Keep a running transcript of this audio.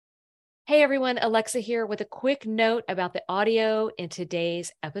Hey everyone, Alexa here with a quick note about the audio in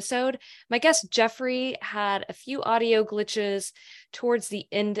today's episode. My guest Jeffrey had a few audio glitches towards the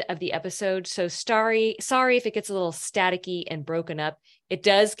end of the episode, so sorry if it gets a little staticky and broken up. It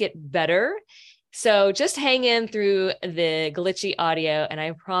does get better, so just hang in through the glitchy audio and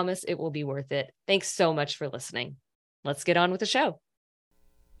I promise it will be worth it. Thanks so much for listening. Let's get on with the show.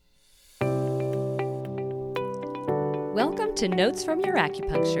 Welcome to Notes from Your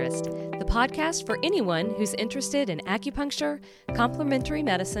Acupuncturist, the podcast for anyone who's interested in acupuncture, complementary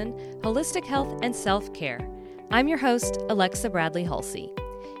medicine, holistic health, and self-care. I'm your host, Alexa Bradley Halsey.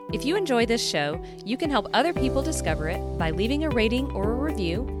 If you enjoy this show, you can help other people discover it by leaving a rating or a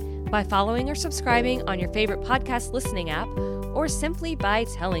review, by following or subscribing on your favorite podcast listening app, or simply by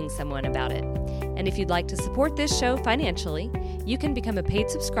telling someone about it. And if you'd like to support this show financially, you can become a paid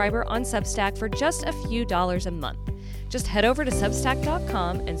subscriber on Substack for just a few dollars a month. Just head over to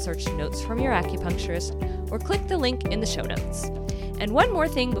substack.com and search Notes from Your Acupuncturist or click the link in the show notes. And one more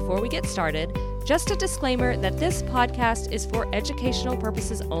thing before we get started, just a disclaimer that this podcast is for educational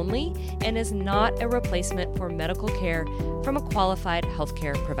purposes only and is not a replacement for medical care from a qualified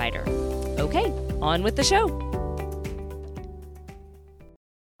healthcare provider. Okay, on with the show.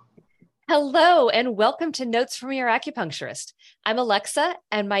 Hello, and welcome to Notes from Your Acupuncturist. I'm Alexa,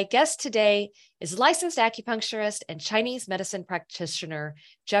 and my guest today is licensed acupuncturist and Chinese medicine practitioner,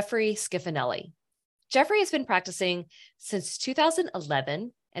 Jeffrey Schifanelli. Jeffrey has been practicing since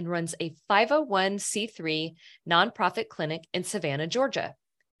 2011 and runs a 501c3 nonprofit clinic in Savannah, Georgia.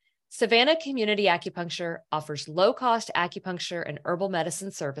 Savannah Community Acupuncture offers low-cost acupuncture and herbal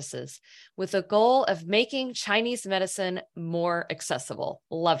medicine services with the goal of making Chinese medicine more accessible.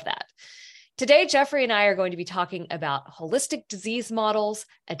 Love that. Today, Jeffrey and I are going to be talking about holistic disease models,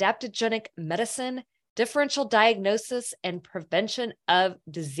 adaptogenic medicine, differential diagnosis, and prevention of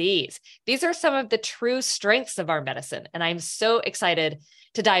disease. These are some of the true strengths of our medicine, and I'm so excited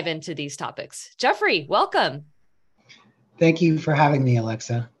to dive into these topics. Jeffrey, welcome. Thank you for having me,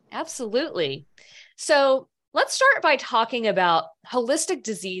 Alexa. Absolutely. So let's start by talking about holistic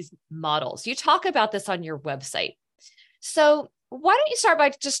disease models. You talk about this on your website. So why don't you start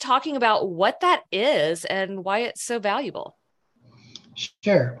by just talking about what that is and why it's so valuable?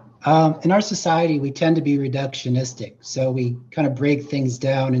 Sure. In our society, we tend to be reductionistic. So we kind of break things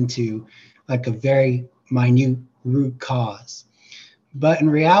down into like a very minute root cause. But in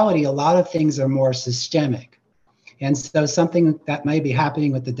reality, a lot of things are more systemic. And so something that may be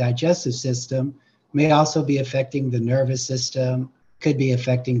happening with the digestive system may also be affecting the nervous system, could be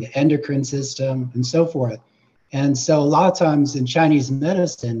affecting the endocrine system, and so forth. And so a lot of times in Chinese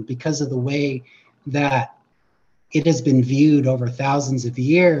medicine, because of the way that it has been viewed over thousands of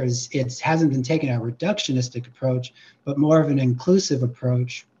years, it hasn't been taking a reductionistic approach, but more of an inclusive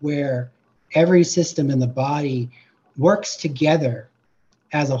approach where every system in the body works together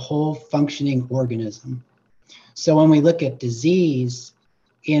as a whole functioning organism. So when we look at disease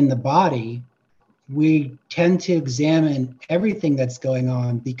in the body, we tend to examine everything that's going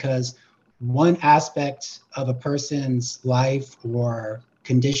on because one aspect of a person's life or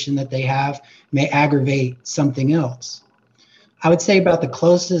condition that they have may aggravate something else. I would say about the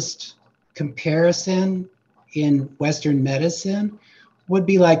closest comparison in Western medicine would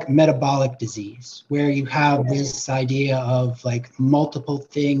be like metabolic disease, where you have this idea of like multiple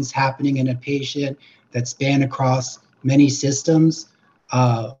things happening in a patient that span across many systems,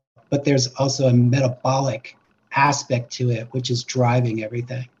 but there's also a metabolic aspect to it, which is driving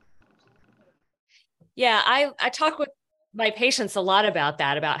everything. Yeah, I talk with my patients a lot about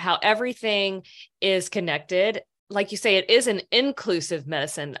that, about how everything is connected. Like you say, it is an inclusive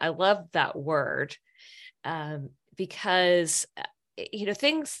medicine. I love that word because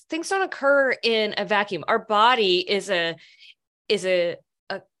things don't occur in a vacuum. Our body is a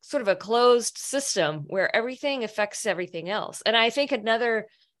sort of a closed system where everything affects everything else. And I think another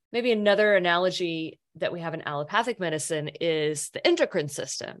analogy that we have in allopathic medicine is the endocrine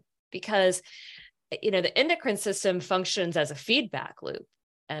system, because the endocrine system functions as a feedback loop.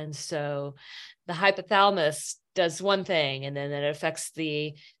 And so the hypothalamus does one thing, and then it affects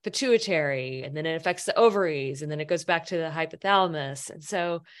the pituitary, and then it affects the ovaries, and then it goes back to the hypothalamus. And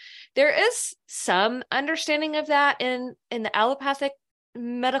so there is some understanding of that in the allopathic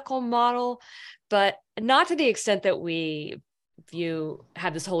medical model, but not to the extent that we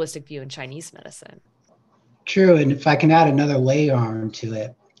have this holistic view in Chinese medicine. True. And if I can add another layer arm to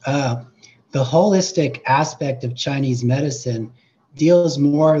it, the holistic aspect of Chinese medicine deals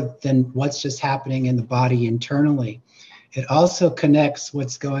more than what's just happening in the body internally. It also connects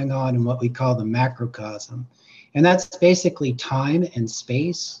what's going on in what we call the macrocosm. And that's basically time and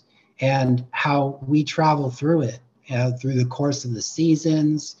space and how we travel through it, through the course of the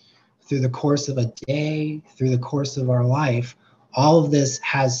seasons, through the course of a day, through the course of our life. All of this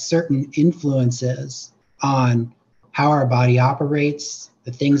has certain influences on how our body operates,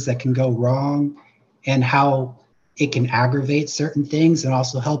 the things that can go wrong, and how it can aggravate certain things and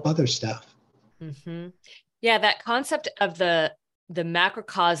also help other stuff. Mm-hmm. Yeah, that concept of the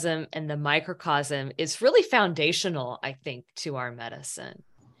macrocosm and the microcosm is really foundational, I think, to our medicine.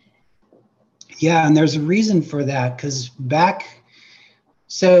 Yeah, and there's a reason for that, because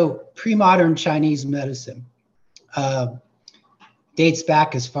pre-modern Chinese medicine dates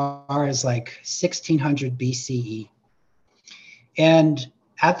back as far as like 1600 BCE. And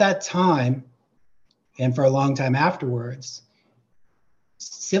at that time, and for a long time afterwards,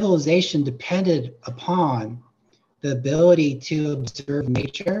 civilization depended upon the ability to observe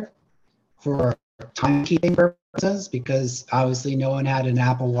nature for timekeeping purposes, because obviously no one had an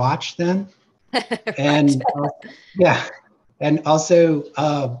Apple Watch then. And yeah, and also,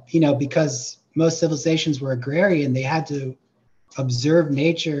 because most civilizations were agrarian, they had to observe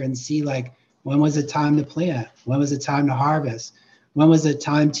nature and see, like, when was it time to plant? When was it time to harvest? When was it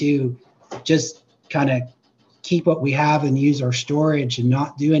time to just kind of keep what we have and use our storage and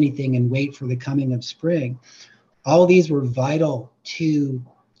not do anything and wait for the coming of spring? All these were vital to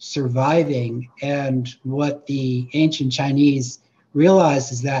surviving. And what the ancient Chinese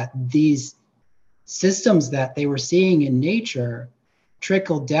realized is that these systems that they were seeing in nature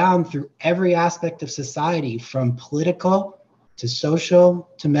trickled down through every aspect of society, from political to social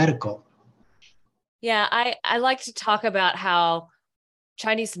to medical. Yeah, I like to talk about how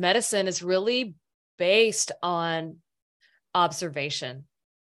Chinese medicine is really based on observation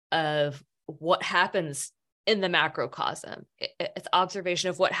of what happens in the macrocosm. It's observation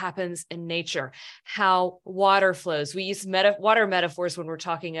of what happens in nature, how water flows. We use water metaphors when we're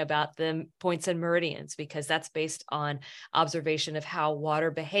talking about the points and meridians, because that's based on observation of how water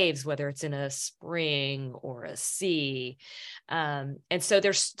behaves, whether it's in a spring or a sea. And so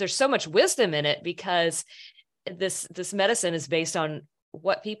there's so much wisdom in it, because this medicine is based on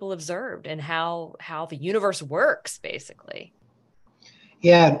what people observed and how the universe works, basically.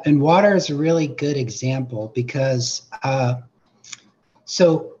 Yeah, and water is a really good example, because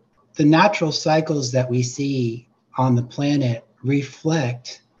so the natural cycles that we see on the planet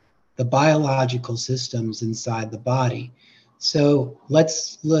reflect the biological systems inside the body. So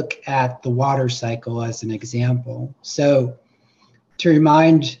let's look at the water cycle as an example. So to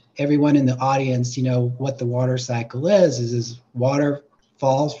remind everyone in the audience, what the water cycle is water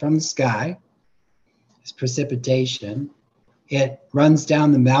falls from the sky, it's precipitation. It runs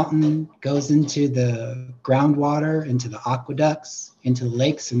down the mountain, goes into the groundwater, into the aqueducts, into the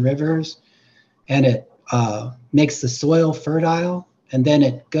lakes and rivers, and it makes the soil fertile, and then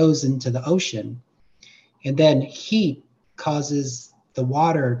it goes into the ocean. And then heat causes the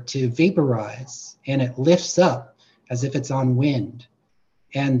water to vaporize, and it lifts up as if it's on wind.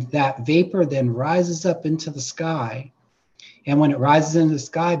 And that vapor then rises up into the sky. And when it rises into the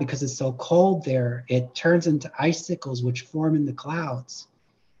sky, because it's so cold there, it turns into icicles, which form in the clouds.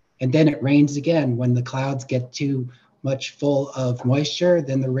 And then it rains again. When the clouds get too much full of moisture,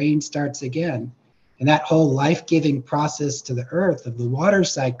 then the rain starts again. And that whole life-giving process to the earth of the water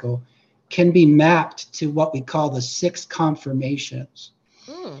cycle can be mapped to what we call the 6 conformations.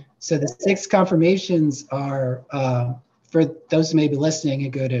 So the 6 conformations are, for those who may be listening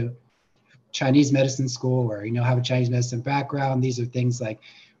and go to Chinese medicine school, or have a Chinese medicine background, these are things like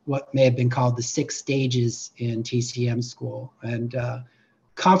what may have been called the 6 stages in TCM school. And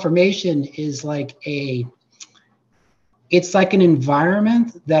conformation is it's like an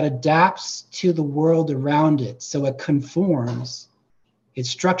environment that adapts to the world around it. So it conforms, its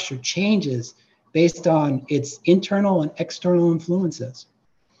structure changes based on its internal and external influences.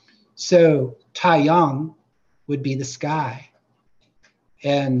 So Taiyang would be the sky,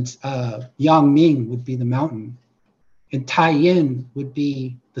 and Yang Ming would be the mountain, and Tai Yin would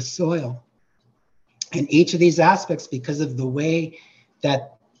be the soil. And each of these aspects, because of the way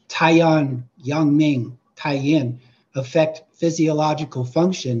that Taiyan, Yang Ming, Tai Yin affect physiological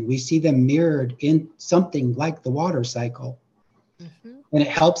function, we see them mirrored in something like the water cycle. Mm-hmm. And it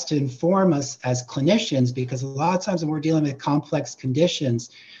helps to inform us as clinicians, because a lot of times when we're dealing with complex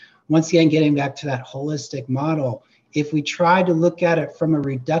conditions, once again, getting back to that holistic model, if we try to look at it from a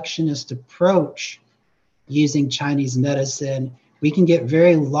reductionist approach using Chinese medicine, we can get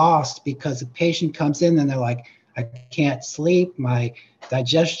very lost, because a patient comes in and they're like, I can't sleep, my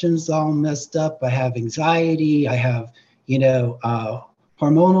digestion's all messed up, I have anxiety, I have,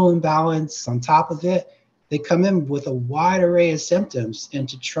 hormonal imbalance on top of it. they come in with a wide array of symptoms, and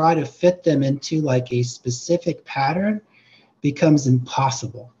to try to fit them into like a specific pattern becomes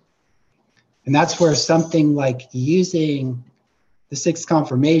impossible. And that's where something like using the six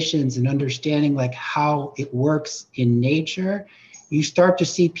conformations and understanding like how it works in nature, you start to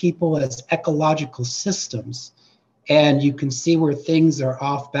see people as ecological systems, and you can see where things are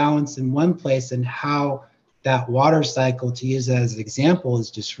off balance in one place and how that water cycle, to use as an example,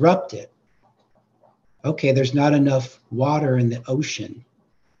 is disrupted. Okay, there's not enough water in the ocean.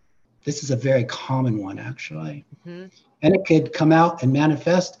 This is a very common one, actually. Mm-hmm. And it could come out and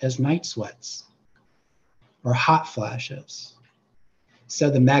manifest as night sweats or hot flashes. So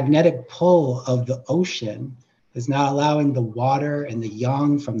the magnetic pull of the ocean is not allowing the water and the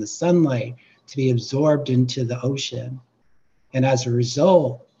yang from the sunlight to be absorbed into the ocean. And as a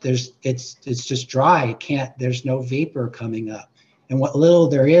result, it's just dry. It can't, there's no vapor coming up. And what little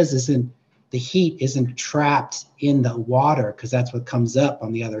there isn't, the heat isn't trapped in the water, because that's what comes up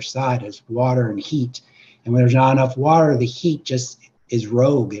on the other side is water and heat. And when there's not enough water, the heat just is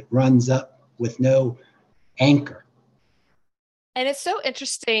rogue. It runs up with no anchor. And it's so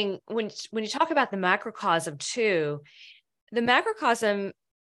interesting when you talk about the macrocosm too, the macrocosm,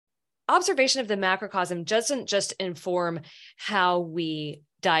 observation of the macrocosm doesn't just inform how we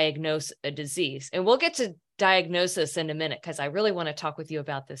diagnose a disease. And we'll get to diagnosis in a minute, because I really want to talk with you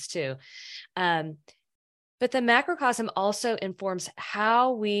about this too. But the macrocosm also informs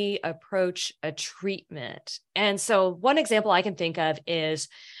how we approach a treatment. And so one example I can think of is,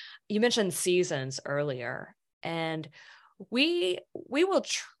 you mentioned seasons earlier, and we will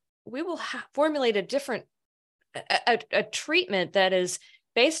formulate a different a treatment that is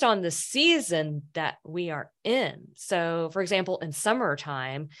based on the season that we are in. So, for example, in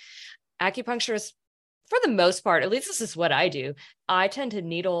summertime, acupuncturists, for the most part, at least this is what I do, I tend to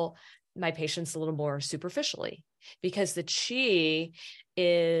needle my patients a little more superficially, because the chi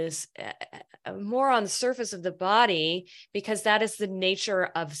is more on the surface of the body, because that is the nature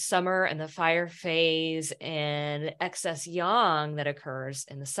of summer and the fire phase and excess yang that occurs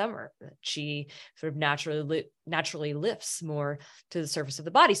in the summer. The chi sort of naturally lifts more to the surface of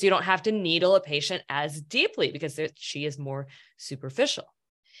the body. So you don't have to needle a patient as deeply, because the chi is more superficial.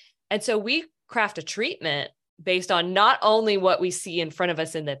 And so we craft a treatment based on not only what we see in front of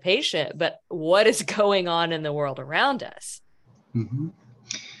us in the patient, but what is going on in the world around us. Mm-hmm.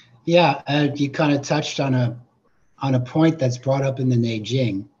 Yeah, you kind of touched on a point that's brought up in the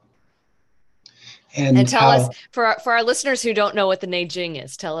Neijing. And tell us, for our listeners who don't know what the Neijing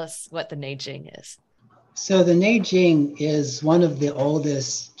is, tell us what the Neijing is. So the Neijing is one of the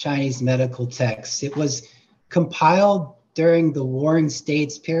oldest Chinese medical texts. It was compiled during the Warring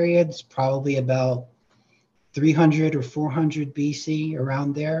States periods, probably about 300 or 400 BC,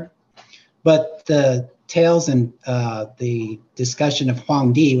 around there. But the tales and the discussion of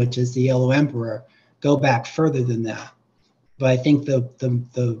Huangdi, which is the Yellow Emperor, go back further than that. But I think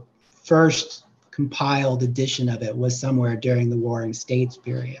the first compiled edition of it was somewhere during the Warring States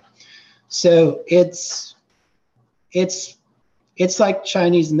period. So it's like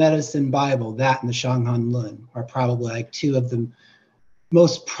Chinese medicine Bible. That and the Shanghan Lun are probably like two of the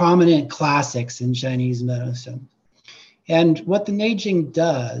most prominent classics in Chinese medicine. And what the Neijing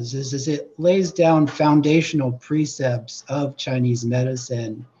does is it lays down foundational precepts of Chinese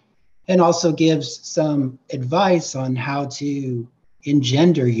medicine, and also gives some advice on how to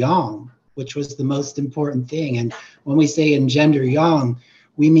engender yang, which was the most important thing. And when we say engender yang,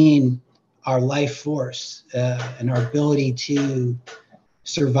 we mean our life force and our ability to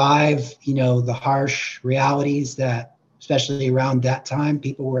survive, the harsh realities that, especially around that time,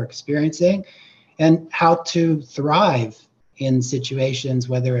 people were experiencing, and how to thrive in situations,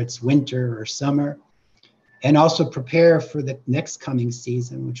 whether it's winter or summer, and also prepare for the next coming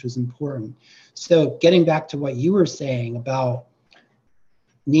season, which was important. So getting back to what you were saying about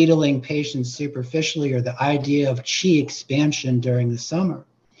needling patients superficially, or the idea of chi expansion during the summer.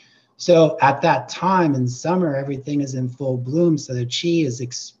 So at that time in summer, everything is in full bloom, so the chi is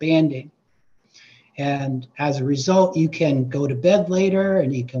expanding. And as a result, you can go to bed later,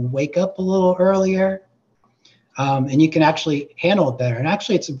 and you can wake up a little earlier, and you can actually handle it better. And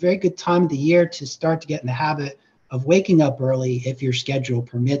actually, it's a very good time of the year to start to get in the habit of waking up early if your schedule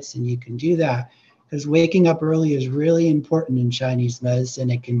permits, and you can do that. Because waking up early is really important in Chinese medicine.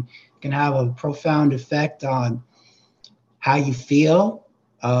 It can have a profound effect on how you feel,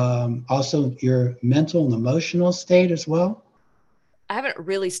 also your mental and emotional state as well. I haven't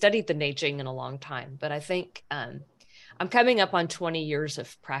really studied the Neijing in a long time, but I think I'm coming up on 20 years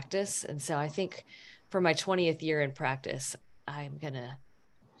of practice. And so I think for my 20th year in practice, I'm going to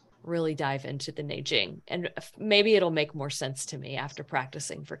really dive into the Neijing, and maybe it'll make more sense to me after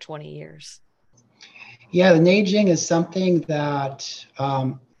practicing for 20 years. Yeah, the Neijing is something that,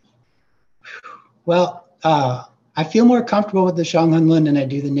 I feel more comfortable with the Xianghunlun than I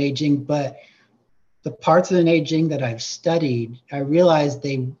do the Neijing, but the parts of the Neijing that I've studied, I realized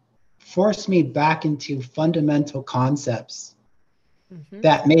they force me back into fundamental concepts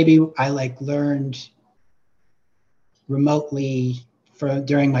that maybe I learned remotely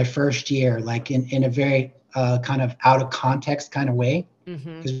during my first year, like in a very kind of out of context kind of way,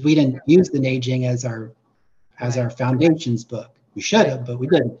 because we didn't use the Neijing as our foundations book. We should have, but we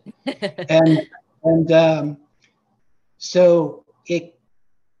didn't. and so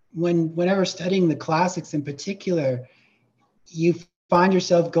whenever studying the classics in particular, you find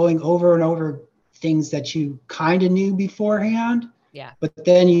yourself going over and over things that you kind of knew beforehand. Yeah. But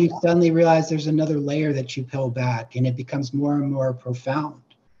then you suddenly realize there's another layer that you peel back, and it becomes more and more profound.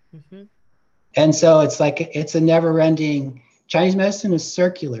 And so it's a never-ending. Chinese medicine is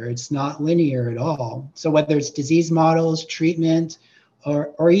circular. It's not linear at all. So whether it's disease models, treatment,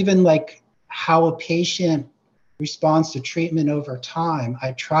 or even like how a patient responds to treatment over time,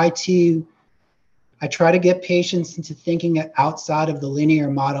 I try to get patients into thinking outside of the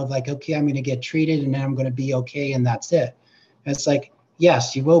linear model of like, okay, I'm going to get treated and then I'm going to be okay and that's it. And it's like,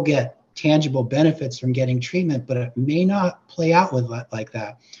 yes, you will get tangible benefits from getting treatment, but it may not play out like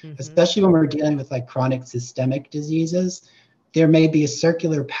that, especially when we're dealing with like chronic systemic diseases. There may be a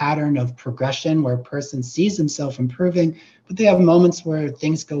circular pattern of progression where a person sees themselves improving, but they have moments where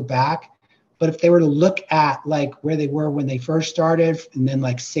things go back. But if they were to look at like where they were when they first started and then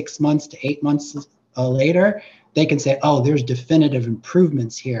like 6 months to 8 months later, they can say, oh, there's definitive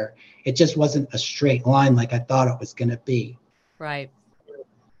improvements here. It just wasn't a straight line like I thought it was going to be. Right.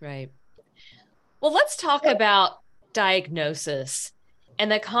 Well, let's talk about diagnosis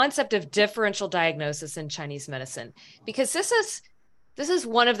and the concept of differential diagnosis in Chinese medicine, because this is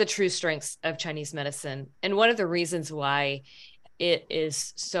one of the true strengths of Chinese medicine and one of the reasons why it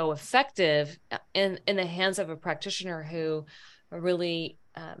is so effective in the hands of a practitioner who really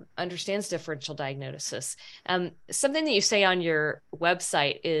understands differential diagnosis. Something that you say on your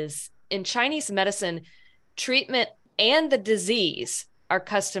website is, in Chinese medicine, treatment and the disease are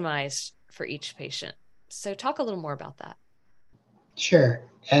customized for each patient. So talk a little more about that. Sure.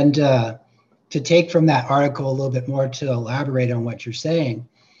 And to take from that article a little bit more to elaborate on what you're saying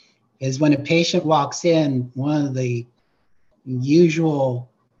is, when a patient walks in, one of the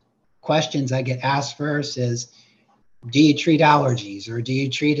usual questions I get asked first is, do you treat allergies or do you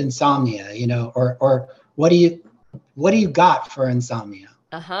treat insomnia? Or what do you got for insomnia?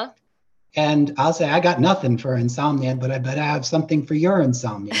 And I'll say, I got nothing for insomnia, but I bet I have something for your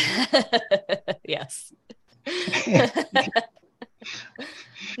insomnia. Yes.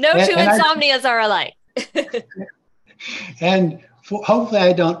 No two insomnias are alike. And hopefully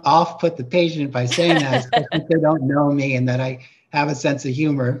I don't off-put the patient by saying that, especially if they don't know me and that I have a sense of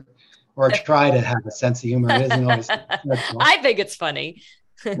humor, or try to have a sense of humor. It isn't always successful. I think it's funny.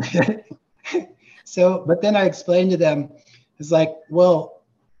 So, but then I explained to them, it's like, well,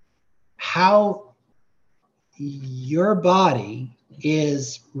 how your body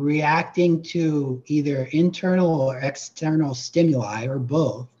is reacting to either internal or external stimuli, or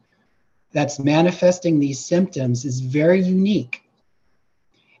both, that's manifesting these symptoms is very unique.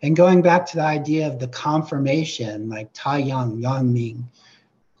 And going back to the idea of the conformation, like Tai Yang, Yang Ming,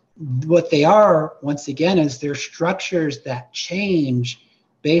 what they are, once again, is they're structures that change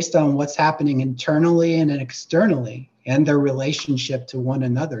based on what's happening internally and externally, and their relationship to one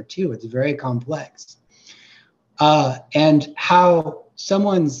another too. It's very complex. And how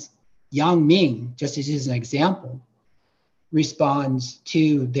someone's Yang Ming, just as an example, responds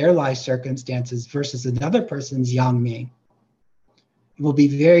to their life circumstances versus another person's Yang Ming, it will be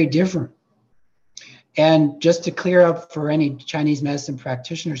very different. And just to clear up for any Chinese medicine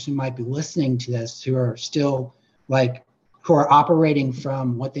practitioners who might be listening to this, who are still who are operating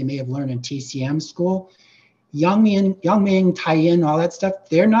from what they may have learned in TCM school, Yang Ming, Tai Yin, all that stuff,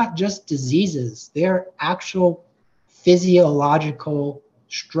 they're not just diseases. They're actual physiological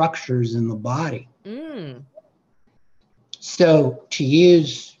structures in the body. So to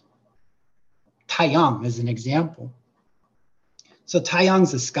use Taiyang as an example. So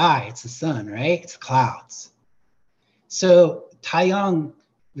Taiyang's the sky, it's the sun, right? It's clouds. So Taiyang,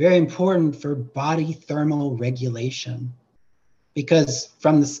 very important for body thermal regulation, because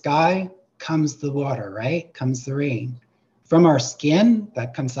from the sky comes the water, right? Comes the rain. From our skin,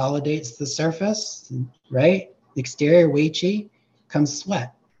 that consolidates the surface, right? The exterior Wei Qi comes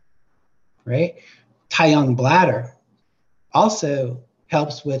sweat, right? Taiyang bladder also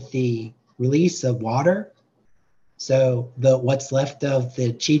helps with the release of water. So what's left of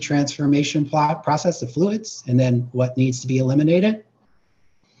the chi transformation process of fluids, and then what needs to be eliminated.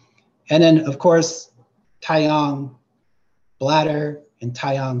 And then, of course, Taiyang bladder and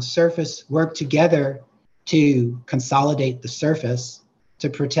Taiyang surface work together to consolidate the surface to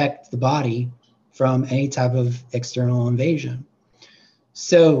protect the body from any type of external invasion.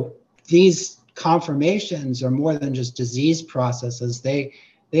 So these conformations are more than just disease processes. They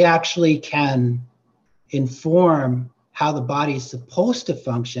actually can inform how the body is supposed to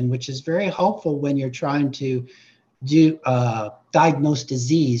function, which is very helpful when you're trying to diagnose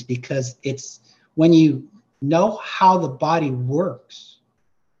disease, because it's when you know how the body works,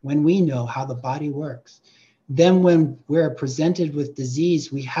 when we know how the body works, then when we're presented with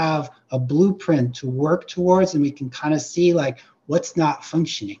disease, we have a blueprint to work towards, and we can kind of see like what's not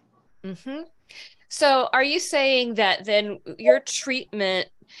functioning. Mm-hmm. So are you saying that then your treatment,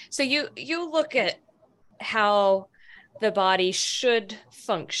 so you look at how the body should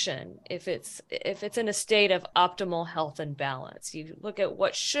function if it's in a state of optimal health and balance. You look at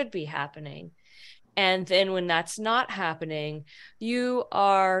what should be happening. And then when that's not happening, you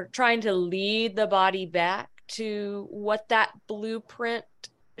are trying to lead the body back to what that blueprint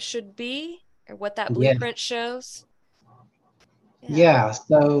should be, or what that blueprint shows. Yeah.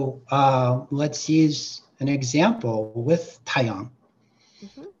 So let's use an example with Taiyang.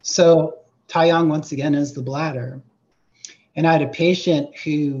 Mm-hmm. So Taiyang, once again, is the bladder. And I had a patient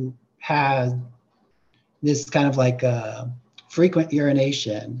who had this kind of like frequent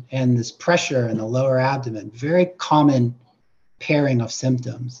urination and this pressure in the lower abdomen, very common pairing of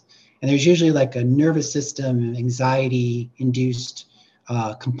symptoms. And there's usually like a nervous system, anxiety-induced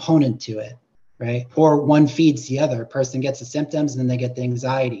component to it, right? Or one feeds the other. A person gets the symptoms and then they get the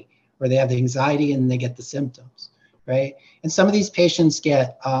anxiety, or they have the anxiety and they get the symptoms, right? And some of these patients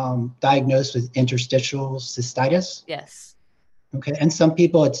get diagnosed with interstitial cystitis. Yes. Okay, and some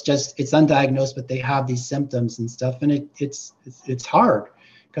people it's undiagnosed, but they have these symptoms and stuff, and it's hard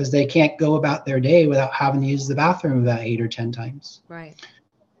because they can't go about their day without having to use the bathroom about 8 or 10 times. Right.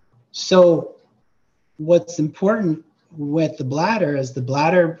 So what's important with the bladder is the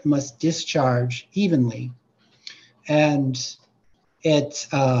bladder must discharge evenly, and it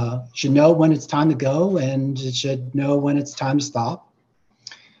should know when it's time to go, and it should know when it's time to stop.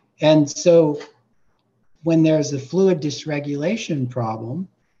 And so when there's a fluid dysregulation problem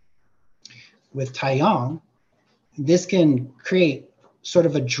with Taiyang, this can create sort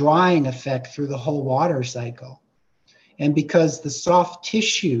of a drying effect through the whole water cycle. And because the soft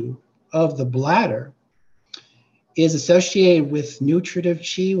tissue of the bladder is associated with nutritive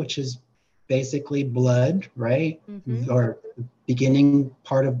chi, which is basically blood, right? Mm-hmm. Or the beginning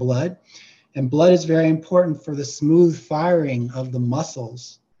part of blood. And blood is very important for the smooth firing of the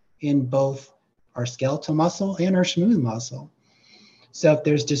muscles in both our skeletal muscle and our smooth muscle. So if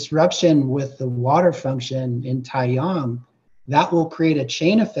there's disruption with the water function in Taiyang, that will create a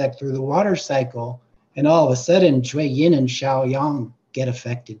chain effect through the water cycle, and all of a sudden Jui Yin and Xiao Yang get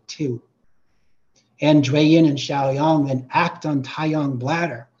affected too. And Jui Yin and Xiao Yang then act on Taiyang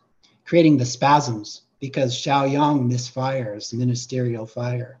bladder, creating the spasms, because Xiao Yang misfires, ministerial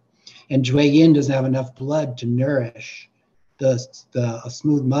fire. And Jui Yin doesn't have enough blood to nourish the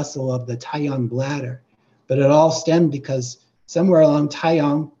smooth muscle of the Taiyang bladder. But it all stemmed because somewhere along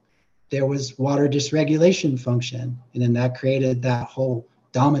Taiyang, there was water dysregulation function. And then that created that whole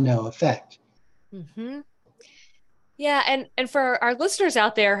domino effect. Mm-hmm. Yeah. And for our listeners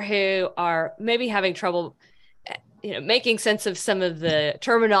out there who are maybe having trouble, making sense of some of the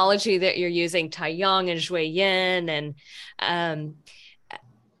terminology that you're using, Taiyang and Jui Yin, and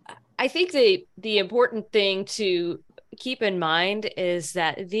I think the important thing to keep in mind is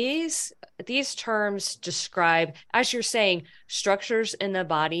that these terms describe, as you're saying, structures in the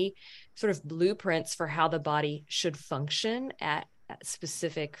body, sort of blueprints for how the body should function at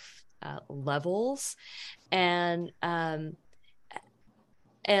specific levels. And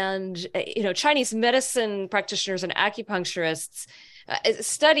Chinese medicine practitioners and acupuncturists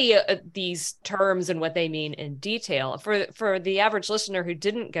study these terms and what they mean in detail. For the average listener who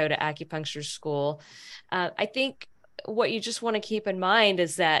didn't go to acupuncture school, I think what you just want to keep in mind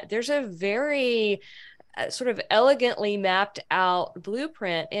is that there's a very sort of elegantly mapped out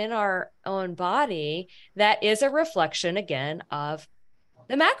blueprint in our own body that is a reflection, again, of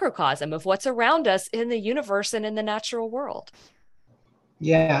the macrocosm, of what's around us in the universe and in the natural world.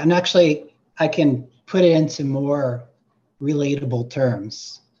 Yeah, and actually, I can put it into more relatable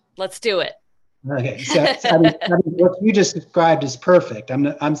terms. Let's do it. Okay, so I mean, what you just described is perfect.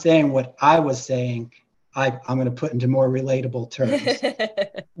 I'm saying what I was saying I'm going to put into more relatable terms.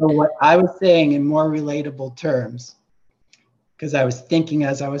 So what I was saying in more relatable terms, because I was thinking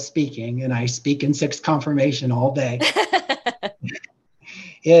as I was speaking, and I speak in sixth confirmation all day,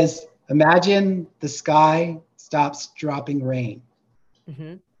 is imagine the sky stops dropping rain.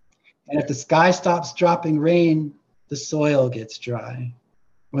 Mm-hmm. And if the sky stops dropping rain, the soil gets dry.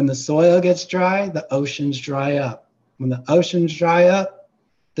 When the soil gets dry, the oceans dry up. When the oceans dry up,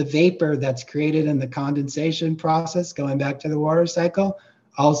 the vapor that's created in the condensation process, going back to the water cycle,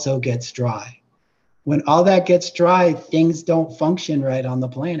 also gets dry. When all that gets dry, things don't function right on the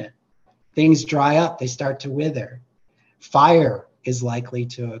planet. Things dry up, they start to wither. Fire is likely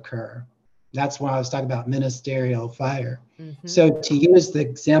to occur. That's why I was talking about ministerial fire. Mm-hmm. So to use the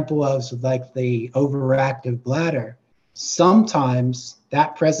example of like the overactive bladder, sometimes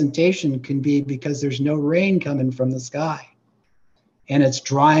that presentation can be because there's no rain coming from the sky and it's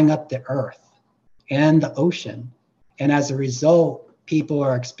drying up the earth and the ocean. And as a result, people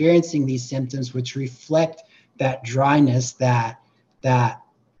are experiencing these symptoms which reflect that dryness, that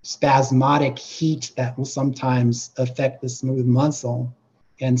spasmodic heat that will sometimes affect the smooth muscle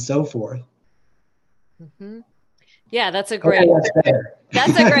and so forth. Mm-hmm. Yeah, that's a great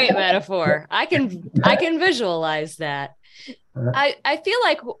metaphor. I can visualize that. I feel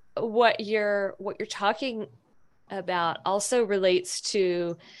like what you're talking about also relates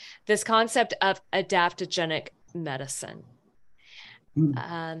to this concept of adaptogenic medicine.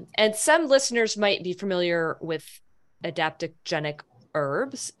 And some listeners might be familiar with adaptogenic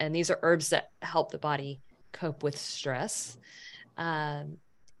herbs, and these are herbs that help the body cope with stress. And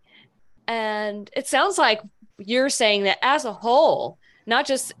it sounds like you're saying that as a whole, not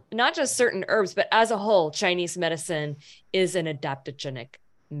just certain herbs, but as a whole, Chinese medicine is an adaptogenic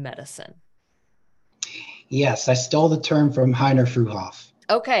medicine. Yes, I stole the term from Heiner Fruhoff.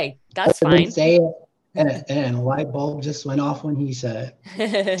 Okay, that's fine. I didn't say it, and a light bulb just went off when he said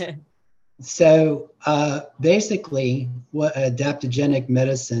it. So basically, what adaptogenic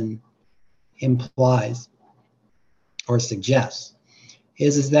medicine implies or suggests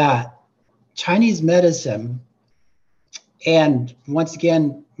is that Chinese medicine, and once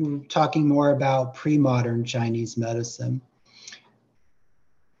again, we're talking more about pre-modern Chinese medicine,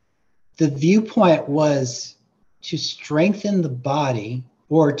 the viewpoint was to strengthen the body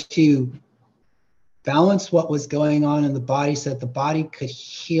or to balance what was going on in the body so that the body could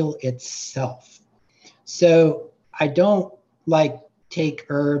heal itself. So I don't take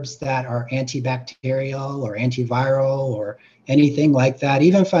herbs that are antibacterial or antiviral or anything like that.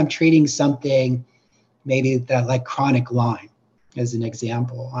 Even if I'm treating something maybe that like chronic Lyme as an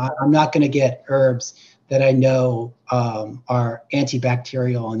example, I'm not going to get herbs that I know are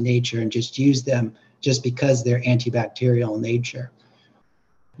antibacterial in nature and just use them just because they're antibacterial in nature.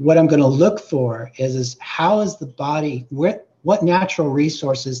 What I'm going to look for is how is the body, what natural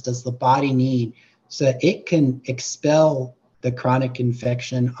resources does the body need so that it can expel the chronic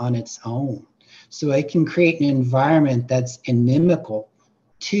infection on its own, so it can create an environment that's inimical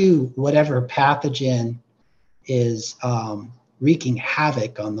to whatever pathogen is wreaking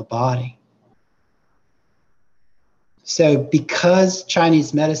havoc on the body. So because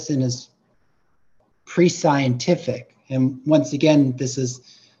Chinese medicine is pre-scientific, and once again, this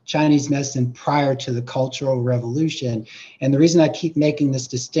is Chinese medicine prior to the Cultural Revolution, and the reason I keep making this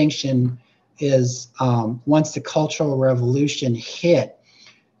distinction is once the Cultural Revolution hit,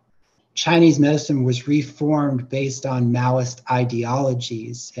 Chinese medicine was reformed based on Maoist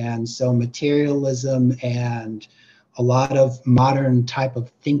ideologies. And so materialism and a lot of modern type of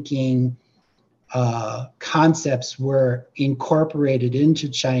thinking concepts were incorporated into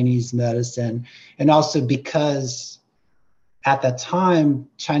Chinese medicine. And also because at that time,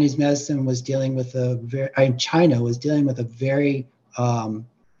 Chinese medicine was dealing with China was dealing with a very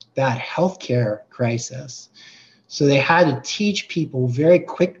bad healthcare crisis. So they had to teach people very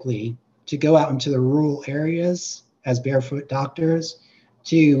quickly to go out into the rural areas as barefoot doctors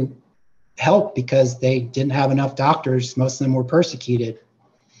to help because they didn't have enough doctors. Most of them were persecuted.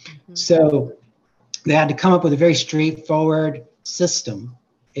 Mm-hmm. So they had to come up with a very straightforward system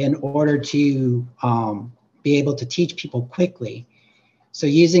in order to be able to teach people quickly. So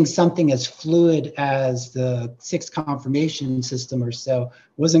using something as fluid as the sixth confirmation system or so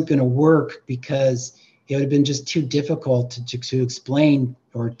wasn't going to work because it would have been just too difficult to explain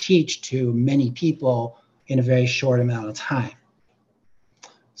or teach to many people in a very short amount of time.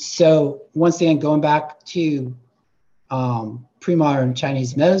 So once again, going back to pre-modern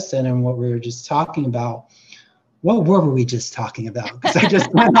Chinese medicine and what we were just talking about, what were we just talking about? Because I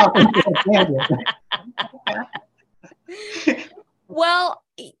just went off into a tangent. Well,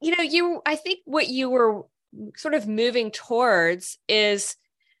 I think what you were sort of moving towards is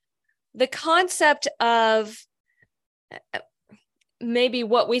the concept of maybe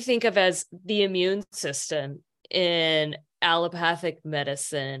what we think of as the immune system in allopathic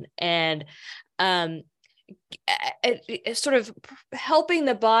medicine, and sort of helping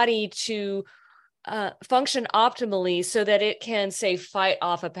the body to function optimally so that it can, say, fight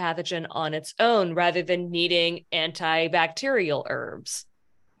off a pathogen on its own rather than needing antibacterial herbs.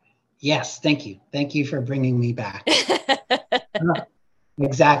 Yes, thank you. Thank you for bringing me back.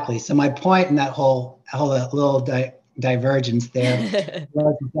 Exactly. So my point in that whole little divergence there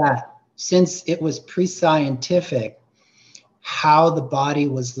was that since it was pre-scientific, how the body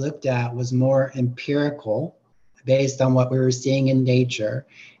was looked at was more empirical based on what we were seeing in nature.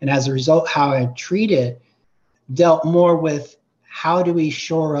 And as a result, how I treat it dealt more with how do we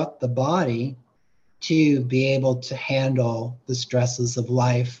shore up the body to be able to handle the stresses of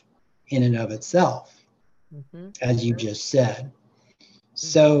life in and of itself, as you just said.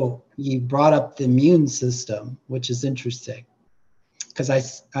 So you brought up the immune system, which is interesting, because I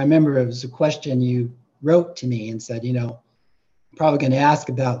remember it was a question you wrote to me and said, I'm probably going to ask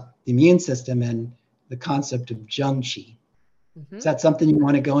about the immune system and the concept of zheng qi. Is that something you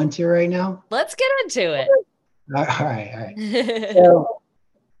want to go into right now? Let's get into it. All right.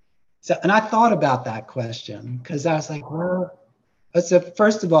 So, and I thought about that question because I was like, well, so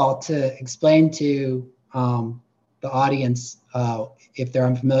first of all, to explain to the audience, if they're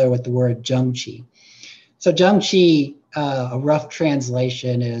unfamiliar with the word zheng qi. So zheng qi, a rough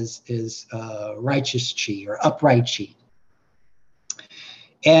translation is righteous qi or upright qi.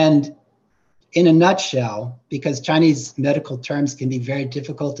 And in a nutshell, because Chinese medical terms can be very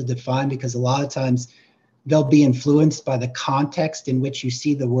difficult to define because a lot of times they'll be influenced by the context in which you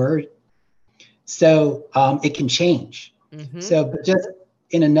see the word. So it can change. So, but just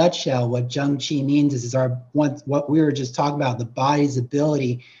in a nutshell, what zheng qi means is what we were just talking about, the body's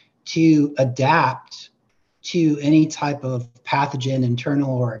ability to adapt to any type of pathogen,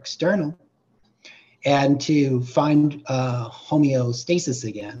 internal or external, and to find homeostasis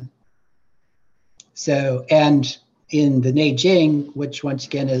again. So, and in the Neijing, which once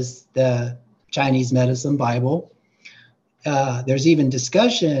again is the Chinese medicine Bible, there's even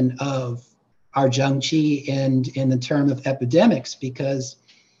discussion of our zheng qi in the term of epidemics, because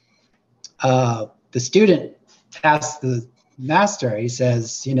the student asks the master, he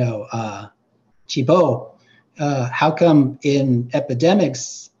says, Chibo, how come in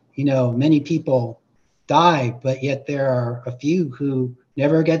epidemics, many people die, but yet there are a few who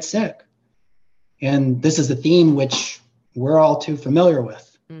never get sick? And this is a theme which we're all too familiar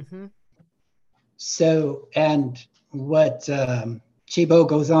with. So, and what Chibo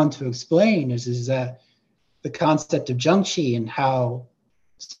goes on to explain is that the concept of zheng qi and how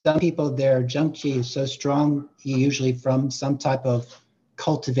some people, their zheng qi is so strong, usually from some type of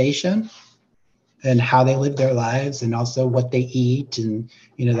cultivation and how they live their lives, and also what they eat, and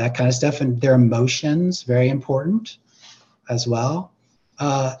that kind of stuff, and their emotions, very important as well.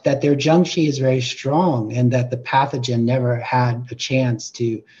 That their zheng qi is very strong, and that the pathogen never had a chance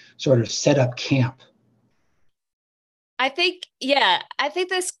to sort of set up camp. I think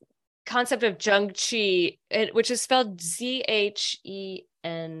this concept of zheng qi, which is spelled Zheng.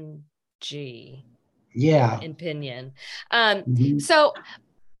 Yeah. In pinyin. So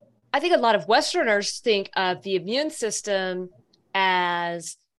I think a lot of Westerners think of the immune system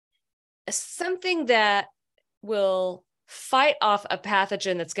as something that will fight off a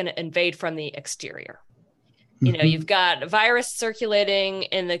pathogen that's going to invade from the exterior. You've got a virus circulating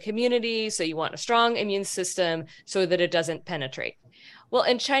in the community, so you want a strong immune system so that it doesn't penetrate. Well,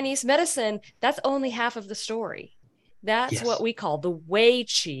 in Chinese medicine, that's only half of the story. That's what we call the wei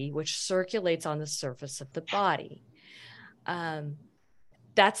qi, which circulates on the surface of the body.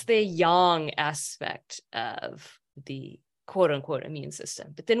 That's the yang aspect of the quote unquote immune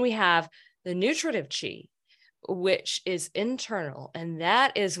system. But then we have the nutritive qi, which is internal. And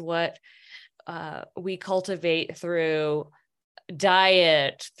that is what we cultivate through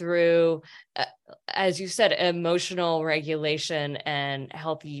diet, through, as you said, emotional regulation and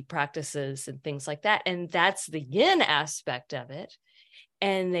healthy practices and things like that. And that's the yin aspect of it.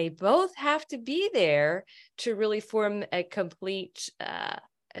 And they both have to be there to really form a complete,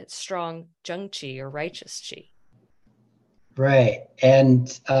 strong zheng qi or righteous qi. Right.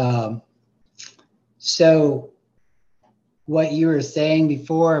 And so what you were saying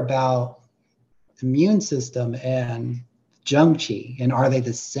before about immune system and zheng qi, and are they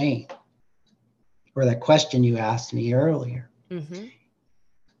the same? Or that question you asked me earlier.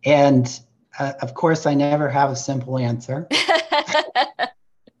 And of course, I never have a simple answer.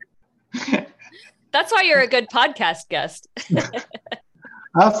 That's why you're a good podcast guest.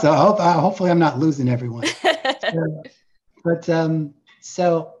 Also, hopefully I'm not losing everyone. But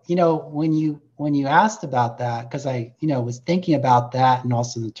so when you asked about that, because I was thinking about that, and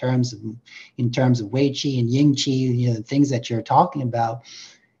also in terms of Wei Qi and Ying Qi, the things that you're talking about,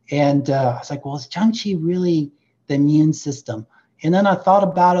 and I was like, well, is Zheng Qi really the immune system? And then I thought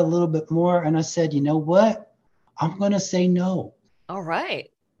about it a little bit more, and I said, you know what? I'm going to say no. All right.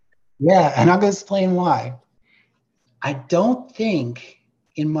 Yeah, and I'm going to explain why. I don't think,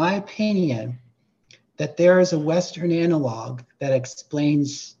 in my opinion, that there is a Western analog that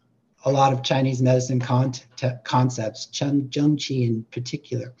explains a lot of Chinese medicine concepts, Zheng Qi in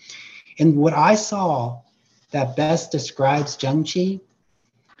particular. And what I saw that best describes Zheng Qi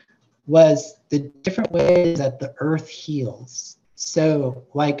was the different ways that the earth heals. So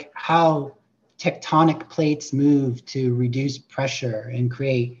like how tectonic plates move to reduce pressure and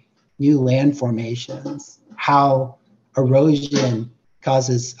create new land formations, how erosion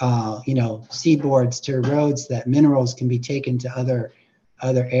causes seaboards to erode so that minerals can be taken to other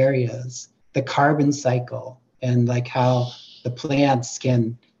areas, the carbon cycle, and like how the plants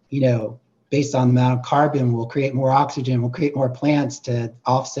can, based on the amount of carbon, will create more oxygen, will create more plants to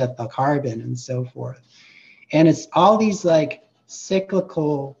offset the carbon and so forth. And it's all these like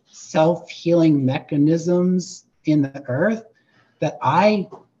cyclical self-healing mechanisms in the earth that I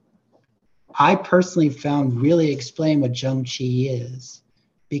personally found really explain what Zheng Qi is.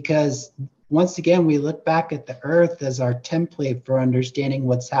 Because once again, we look back at the earth as our template for understanding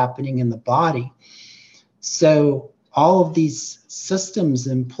what's happening in the body. So all of these systems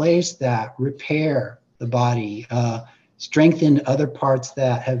in place that repair the body, strengthen other parts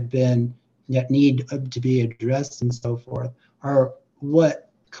that need to be addressed and so forth, are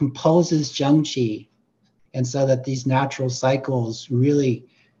what composes Zheng Qi. And so that these natural cycles really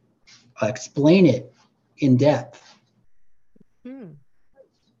explain it in depth.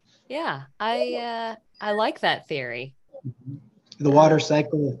 Yeah, I like that theory. The water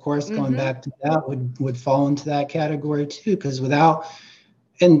cycle, of course, going back to that would fall into that category too, because without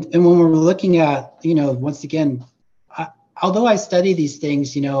and when we're looking at, once again, although I study these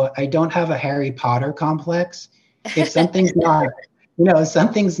things, I don't have a Harry Potter complex. If something's not,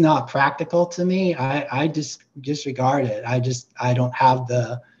 something's not practical to me, I just disregard it. I don't have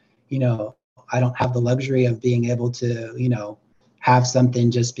the, I don't have the luxury of being able to, have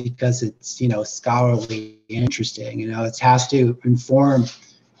something just because it's, scholarly interesting. It has to inform,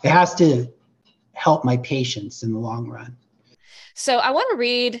 it has to help my patients in the long run. So I want to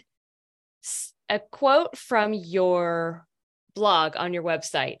read a quote from your blog on your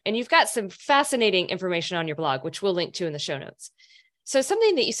website, and you've got some fascinating information on your blog, which we'll link to in the show notes. So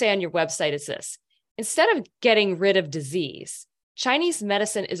something that you say on your website is this: instead of getting rid of disease, Chinese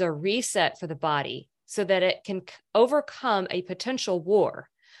medicine is a reset for the body so that it can overcome a potential war,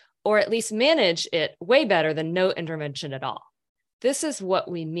 or at least manage it way better than no intervention at all. This is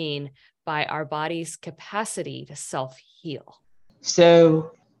what we mean by our body's capacity to self-heal.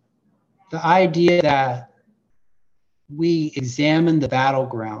 So the idea that we examine the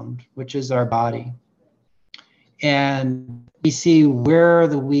battleground, which is our body, and we see where are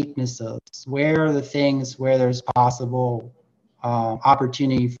the weaknesses, where are the things where there's possible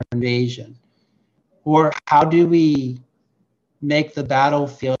opportunity for invasion, or how do we make the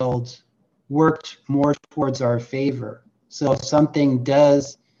battlefield work more towards our favor. So if something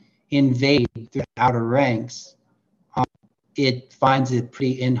does invade through the outer ranks, it finds it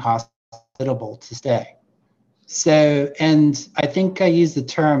pretty inhospitable to stay. So, and I think I used the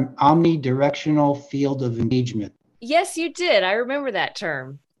term omnidirectional field of engagement. Yes, you did. I remember that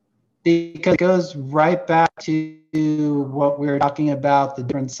term. Because it goes right back to what we were talking about, the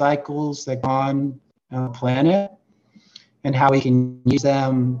different cycles that go on the planet and how we can use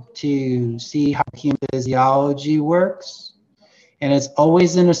them to see how human physiology works. And it's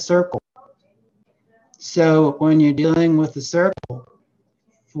always in a circle. So when you're dealing with the circle,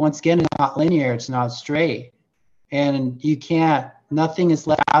 once again, it's not linear, it's not straight. And you can't, nothing is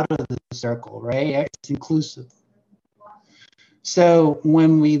left out of the circle, right? It's inclusive. So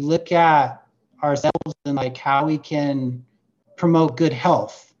when we look at ourselves and like how we can promote good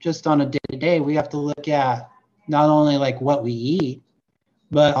health, just on a day-to-day, we have to look at not only like what we eat,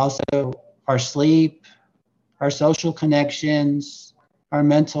 but also our sleep, our social connections, our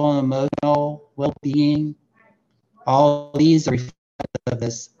mental and emotional well-being. All these are reflective of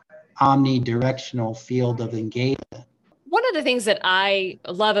this omnidirectional field of engagement. One of the things that I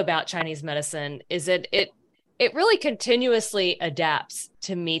love about Chinese medicine is that it really continuously adapts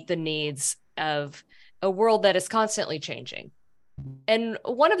to meet the needs of a world that is constantly changing. And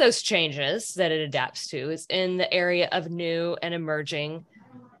one of those changes that it adapts to is in the area of new and emerging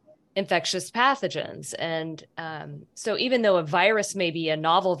infectious pathogens. And so even though a virus may be a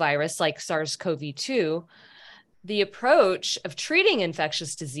novel virus like SARS-CoV-2, the approach of treating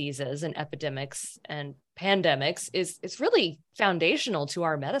infectious diseases and epidemics and pandemics is really foundational to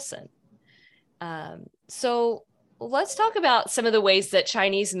our medicine. So let's talk about some of the ways that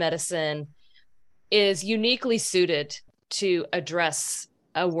Chinese medicine is uniquely suited to address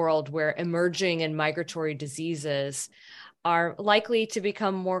a world where emerging and migratory diseases are likely to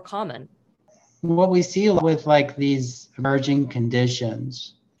become more common. What we see with like these emerging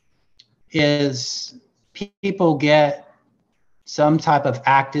conditions is people get some type of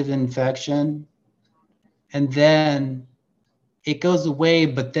active infection and then it goes away,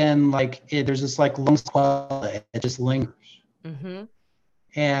 but then like there's this like lung sequela, it just lingers. Mm-hmm.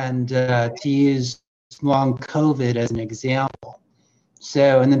 And to use long COVID as an example.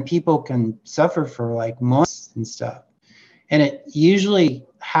 So, and then people can suffer for like months and stuff. And it usually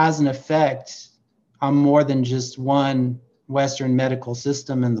has an effect on more than just one Western medical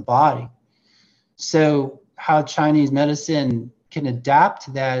system in the body. So how Chinese medicine can adapt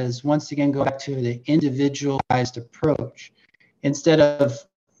to that is once again go back to the individualized approach. Instead of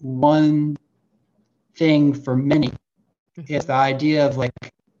one thing for many, it's the idea of like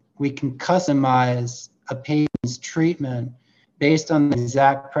we can customize a patient's treatment based on the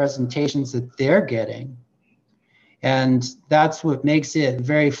exact presentations that they're getting. And that's what makes it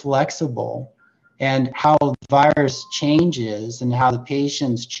very flexible, and how the virus changes and how the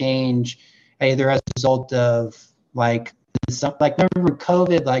patients change either as a result of like remember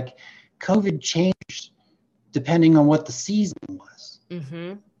COVID, like COVID changed depending on what the season was,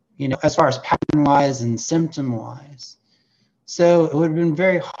 you know, as far as pattern wise and symptom wise. So it would have been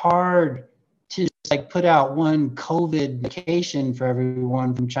very hard to just like put out one COVID medication for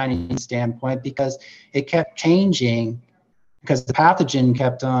everyone from Chinese standpoint, because it kept changing because the pathogen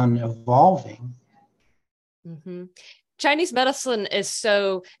kept on evolving. Mm-hmm. Chinese medicine is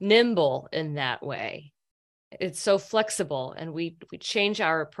so nimble in that way. It's so flexible, and we change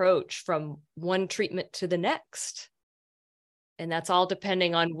our approach from one treatment to the next. And that's all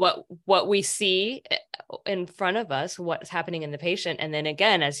depending on what we see in front of us, what's happening in the patient. And then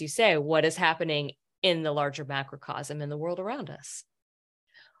again, as you say, what is happening in the larger macrocosm in the world around us.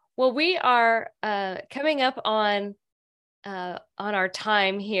 Well, we are coming up on our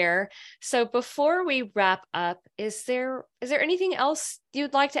time here. So before we wrap up, is there anything else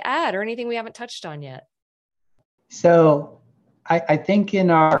you'd like to add, or anything we haven't touched on yet? So I think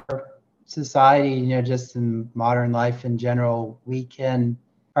in our society, you know, just in modern life in general,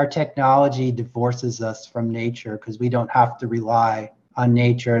 our technology divorces us from nature because we don't have to rely on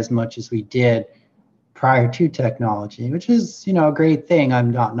nature as much as we did prior to technology, which is, you know, a great thing.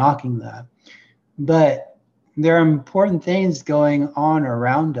 I'm not knocking that. But there are important things going on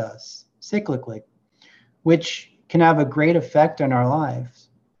around us cyclically, which can have a great effect on our lives.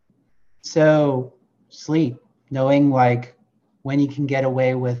 So sleep, knowing like when you can get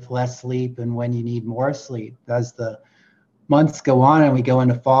away with less sleep and when you need more sleep. As the months go on and we go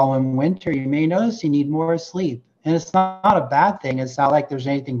into fall and winter, you may notice you need more sleep. And it's not a bad thing. It's not like there's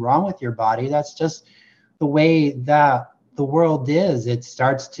anything wrong with your body. That's just the way that the world is.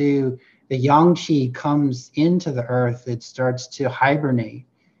 The yang qi comes into the earth. It starts to hibernate.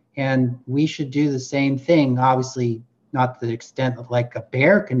 And we should do the same thing. Obviously, not to the extent of like a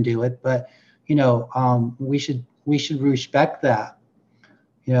bear can do it, but, you know, we should respect that,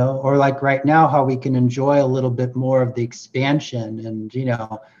 you know, or like right now, how we can enjoy a little bit more of the expansion and, you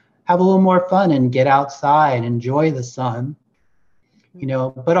know, have a little more fun and get outside, enjoy the sun, you know,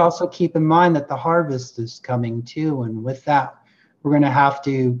 but also keep in mind that the harvest is coming too. And with that, we're going to have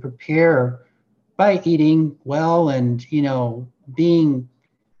to prepare by eating well and, you know, being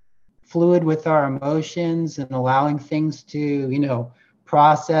fluid with our emotions and allowing things to, you know,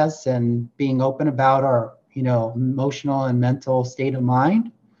 process and being open about our, you know, emotional and mental state of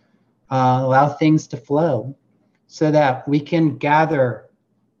mind, allow things to flow so that we can gather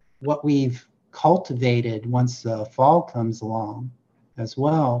what we've cultivated once the fall comes along as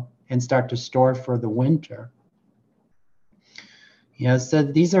well and start to store for the winter. You know, so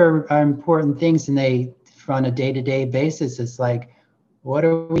these are important things, and they, on a day-to-day basis, it's like, what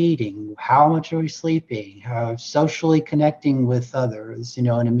are we eating? How much are we sleeping? How socially connecting with others, you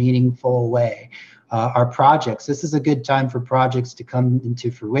know, in a meaningful way. Our projects, this is a good time for projects to come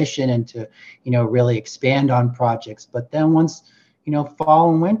into fruition and to, you know, really expand on projects. But then once, you know, fall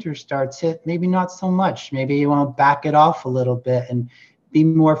and winter starts hit, maybe not so much. Maybe you want to back it off a little bit and be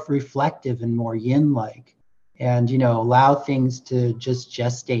more reflective and more yin-like. and, allow things to just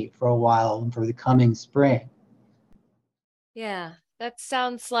gestate for a while for the coming spring. Yeah, that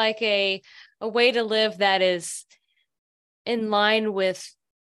sounds like a way to live that is in line with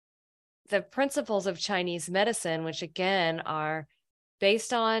the principles of Chinese medicine, which again are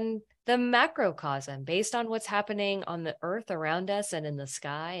based on the macrocosm, based on what's happening on the earth around us and in the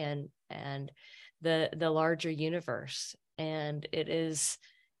sky and the larger universe. And it is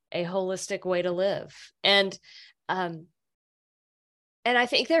a holistic way to live. And I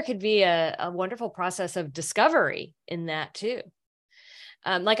think there could be a wonderful process of discovery in that too.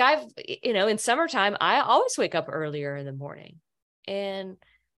 Like in summertime, I always wake up earlier in the morning, and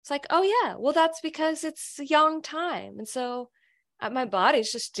it's like, oh yeah, well, that's because it's a young time. And so my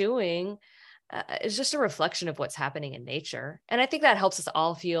body's just doing, it's just a reflection of what's happening in nature. And I think that helps us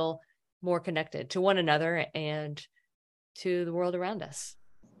all feel more connected to one another and to the world around us.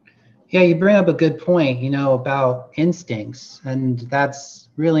 Yeah, you bring up a good point, about instincts, and that's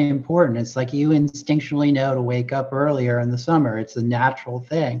really important. It's like you instinctually know to wake up earlier in the summer. It's a natural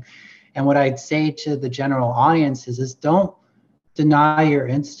thing. And what I'd say to the general audience is don't deny your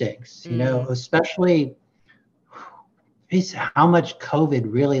instincts, especially how much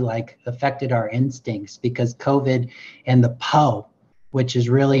COVID really affected our instincts, because COVID and the PO, which is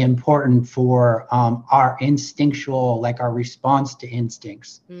really important for our instinctual, our response to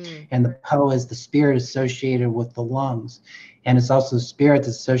instincts. And the PO is the spirit associated with the lungs. And it's also the spirit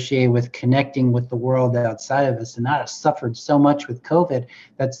associated with connecting with the world outside of us. And that has suffered so much with COVID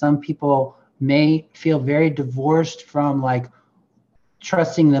that some people may feel very divorced from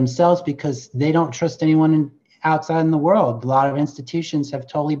trusting themselves because they don't trust anyone outside in the world. A lot of institutions have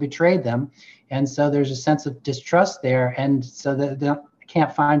totally betrayed them. And so there's a sense of distrust there. And so they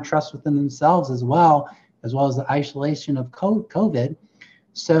can't find trust within themselves as well as the isolation of COVID.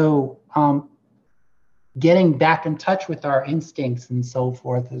 So getting back in touch with our instincts and so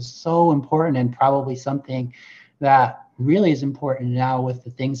forth is so important, and probably something that really is important now with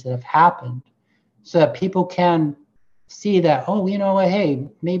the things that have happened, so that people can see that, oh, hey,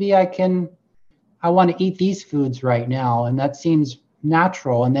 maybe I want to eat these foods right now. And that seems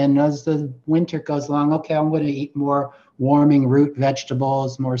natural. And then as the winter goes along, okay, I'm going to eat more warming root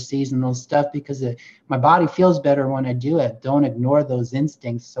vegetables, more seasonal stuff, because my body feels better when I do it. Don't ignore those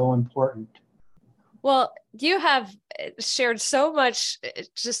instincts. So important. Well, you have shared so much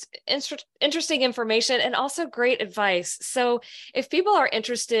just interesting information and also great advice. So if people are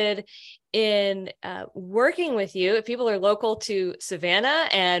interested in working with you, if people are local to Savannah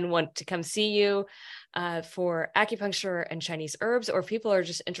and want to come see you for acupuncture and Chinese herbs, or if people are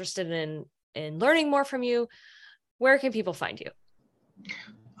just interested in learning more from you, where can people find you?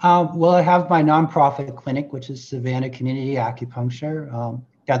 Well, I have my nonprofit clinic, which is Savannah Community Acupuncture.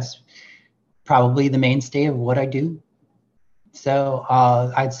 That's probably the mainstay of what I do. So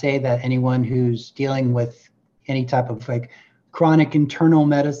I'd say that anyone who's dealing with any type of chronic internal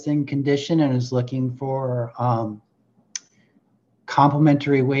medicine condition and is looking for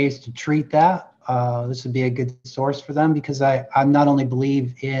complementary ways to treat that, this would be a good source for them, because I not only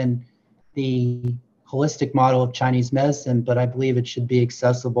believe in the holistic model of Chinese medicine, but I believe it should be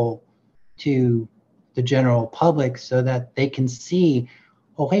accessible to the general public so that they can see,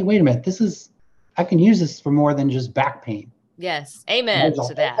 oh, hey, wait a minute, I can use this for more than just back pain. Yes. Amen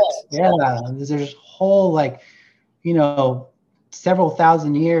to that. Yeah. There's whole, several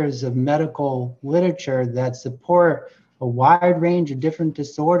thousand years of medical literature that support a wide range of different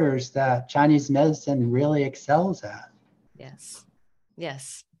disorders that Chinese medicine really excels at. Yes.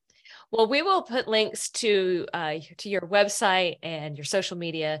 Yes. Well, we will put links to your website and your social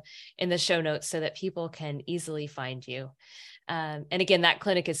media in the show notes so that people can easily find you. And again, that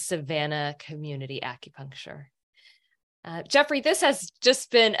clinic is Savannah Community Acupuncture. Jeffrey, this has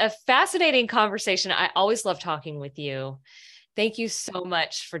just been a fascinating conversation. I always love talking with you. Thank you so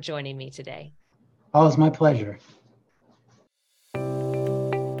much for joining me today. Oh, it's my pleasure.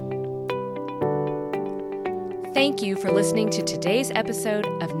 Thank you for listening to today's episode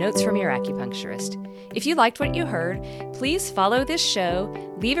of Notes from Your Acupuncturist. If you liked what you heard, please follow this show,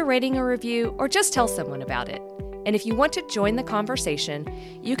 leave a rating or review, or just tell someone about it. And if you want to join the conversation,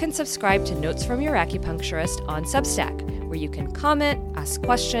 you can subscribe to Notes from Your Acupuncturist on Substack, where you can comment, ask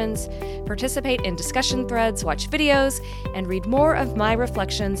questions, participate in discussion threads, watch videos, and read more of my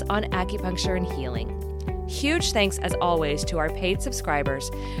reflections on acupuncture and healing. Huge thanks, as always, to our paid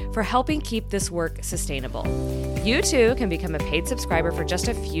subscribers for helping keep this work sustainable. You too can become a paid subscriber for just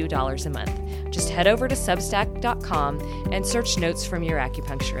a few dollars a month. Just head over to substack.com and search Notes from Your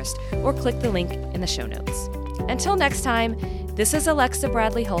Acupuncturist, or click the link in the show notes. Until next time, This is Alexa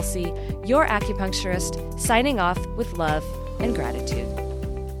Bradley Hulsey, your acupuncturist, signing off with love and gratitude.